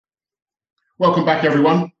Welcome back,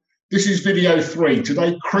 everyone. This is video 3.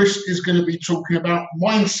 Today, Chris is going to be talking about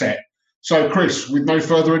mindset. So, Chris, with no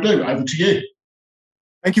further ado, over to you.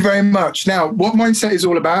 Thank you very much. Now, what mindset is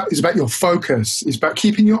all about is about your focus. It's about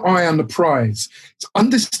keeping your eye on the prize. It's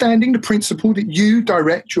understanding the principle that you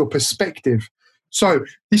direct your perspective. So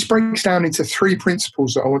this breaks down into 3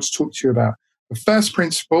 principles that I want to talk to you about. The first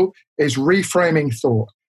principle is reframing thought.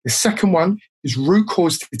 The second one is root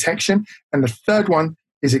cause detection. And the third one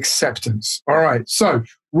is acceptance. All right, so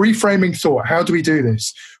reframing thought. How do we do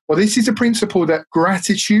this? Well, this is a principle that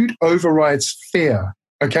gratitude overrides fear.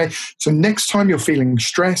 Okay, so next time you're feeling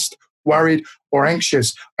stressed, worried, or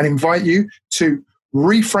anxious, I invite you to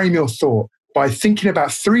reframe your thought by thinking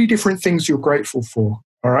about 3 different things you're grateful for.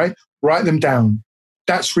 All right, write them down.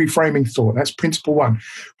 That's reframing thought. That's principle 1.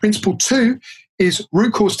 Principle 2 is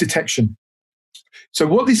root cause detection. So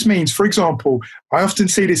what this means, for example, I often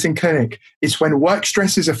see this in clinic, it's when work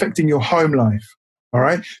stress is affecting your home life. All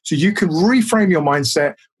right. So you can reframe your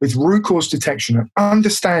mindset with root cause detection and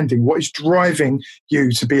understanding what is driving you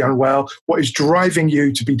to be unwell, what is driving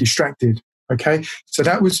you to be distracted. Okay. So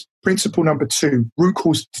that was principle number 2, root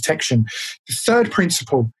cause detection. The third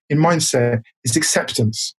principle in mindset is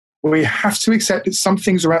acceptance. We have to accept that some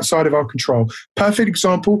things are outside of our control. Perfect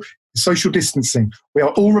example, social distancing. We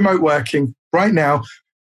are all remote working right now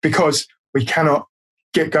because we cannot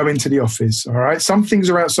go into the office, all right? Some things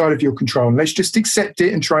are outside of your control, and let's just accept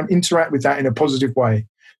it and try and interact with that in a positive way.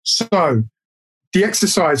 So the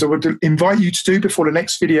exercise I would invite you to do before the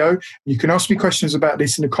next video, you can ask me questions about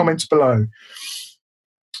this in the comments below.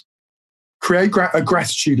 Create a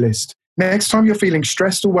gratitude list. Next time you're feeling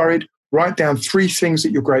stressed or worried, write down 3 things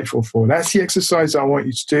that you're grateful for. That's the exercise I want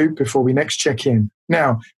you to do before we next check in.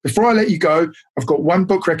 Now, before I let you go, I've got 1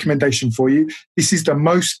 book recommendation for you. This is the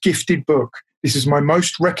most gifted book. This is my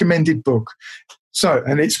most recommended book. So,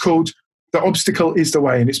 and it's called The Obstacle is the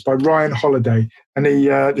Way, and it's by Ryan Holiday. And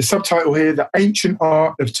the subtitle here, The Ancient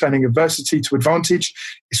Art of Turning Adversity to Advantage.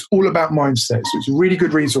 It's all about mindset. So it's a really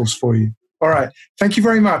good resource for you. All right. Thank you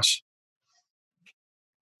very much.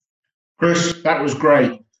 Chris, that was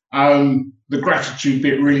great. The gratitude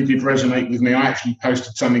bit really did resonate with me. I actually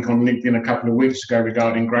posted something on LinkedIn a couple of weeks ago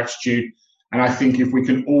regarding gratitude. And I think if we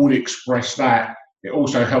can all express that, it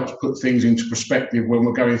also helps put things into perspective when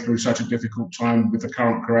we're going through such a difficult time with the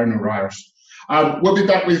current coronavirus. We'll be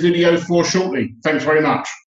back with video 4 shortly. Thanks very much.